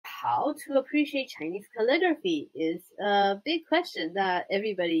how to appreciate Chinese calligraphy is a big question that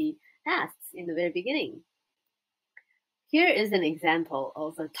everybody asks in the very beginning. Here is an example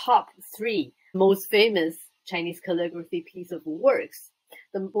of the top 3 most famous Chinese calligraphy piece of works.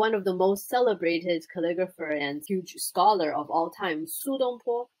 One of the most celebrated calligrapher and huge scholar of all time, Su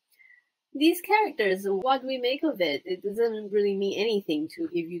Dongpo. These characters, what do we make of it? It doesn't really mean anything to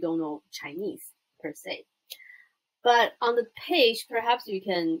if you don't know Chinese per se. But on the page, perhaps you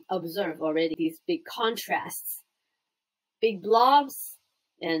can observe already these big contrasts. Big blobs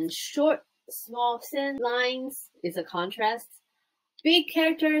and short, small, thin lines is a contrast. Big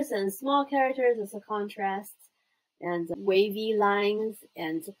characters and small characters is a contrast. And wavy lines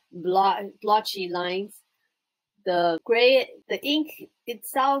and blotchy lines. The gray, the ink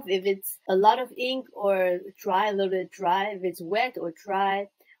itself, if it's a lot of ink or dry, a little bit dry, if it's wet or dry,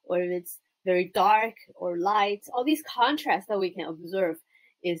 or if it's very dark or light, all these contrasts that we can observe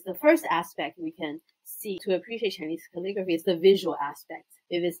is the first aspect we can see to appreciate Chinese calligraphy is the visual aspect.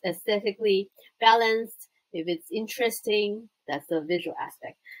 If it's aesthetically balanced, if it's interesting, that's the visual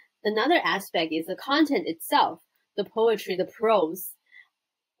aspect. Another aspect is the content itself, the poetry, the prose,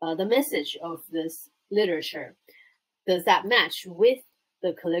 the message of this literature. Does that match with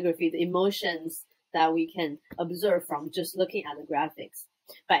the calligraphy, the emotions that we can observe from just looking at the graphics?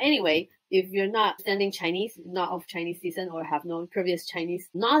 But anyway, if you're not studying Chinese, not of Chinese descent, or have no previous Chinese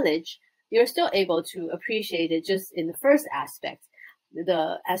knowledge, you're still able to appreciate it just in the first aspect,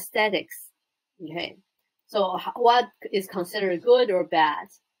 the aesthetics. Okay, so what is considered good or bad?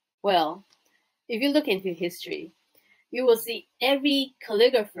 Well, if you look into history, you will see every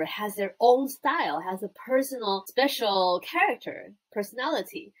calligrapher has their own style, has a personal, special character,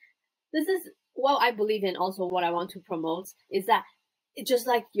 personality. This is what I believe in, also what I want to promote, is that it's just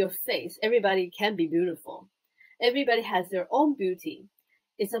like your face. Everybody can be beautiful. Everybody has their own beauty.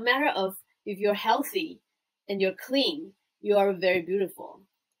 It's a matter of if you're healthy and you're clean, you are very beautiful.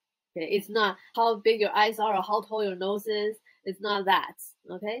 Okay? It's not how big your eyes are or how tall your nose is. It's not that.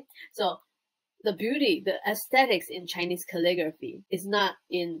 Okay? So the beauty, the aesthetics in Chinese calligraphy is not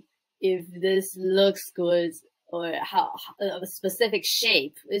in if this looks good or how a specific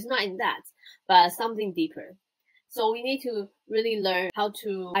shape. It's not in that, but something deeper. So we need to really learn how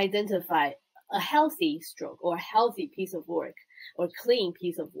to identify a healthy stroke or healthy piece of work or clean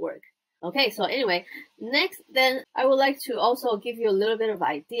piece of work. Okay, so anyway, next then I would like to also give you a little bit of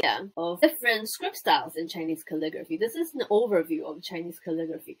idea of different script styles in Chinese calligraphy. This is an overview of Chinese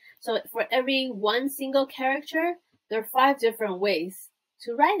calligraphy. So for every one single character, there are 5 different ways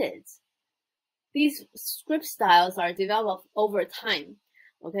to write it. These script styles are developed over time.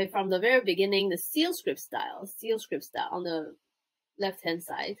 Okay, from the very beginning, the seal script style on the left-hand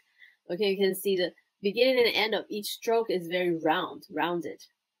side. Okay, you can see the beginning and end of each stroke is very rounded.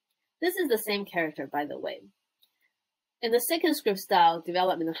 This is the same character, by the way. And the second script style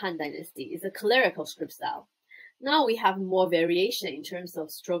developed in the Han Dynasty is a clerical script style. Now we have more variation in terms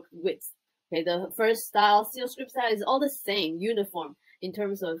of stroke width. Okay, the first style, seal script style, is all the same, uniform in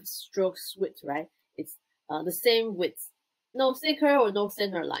terms of stroke width, right? It's the same width. No thicker or no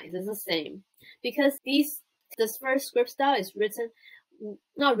thinner lines. It's the same. Because this first script style is written,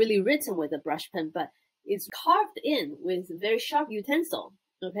 not really written with a brush pen, but it's carved in with a very sharp utensil.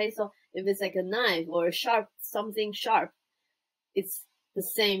 Okay, so if it's like a knife or something sharp, it's the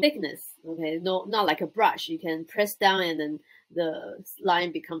same thickness. Okay, no, not like a brush. You can press down and then the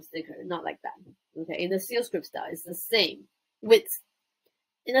line becomes thicker. Not like that. Okay, in the seal script style, it's the same width.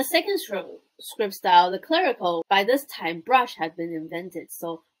 In the second script style, the clerical, by this time, brush had been invented.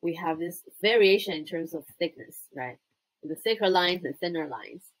 So we have this variation in terms of thickness, right? The thicker lines and thinner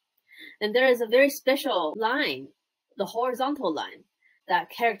lines. And there is a very special line, the horizontal line, that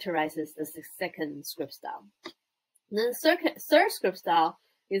characterizes the second script style. And then the third script style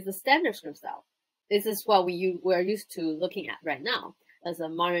is the standard script style. This is what we're used to looking at right now. As a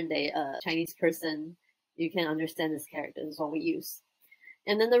modern day Chinese person, you can understand this character. This is what we use.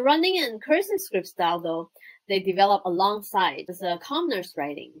 And then the running and cursive script style, though, they develop alongside. It's a commoner's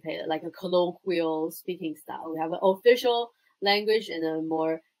writing, okay, like a colloquial speaking style. We have an official language and a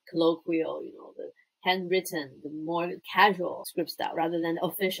more colloquial, the handwritten, the more casual script style rather than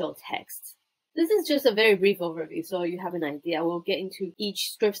official text. This is just a very brief overview, so you have an idea. We'll get into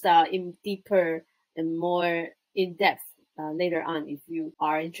each script style in deeper and more in depth later on if you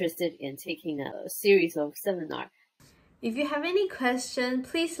are interested in taking a series of seminars. If you have any question,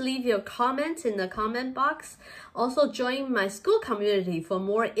 please leave your comments in the comment box. Also join my school community for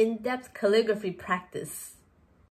more in-depth calligraphy practice.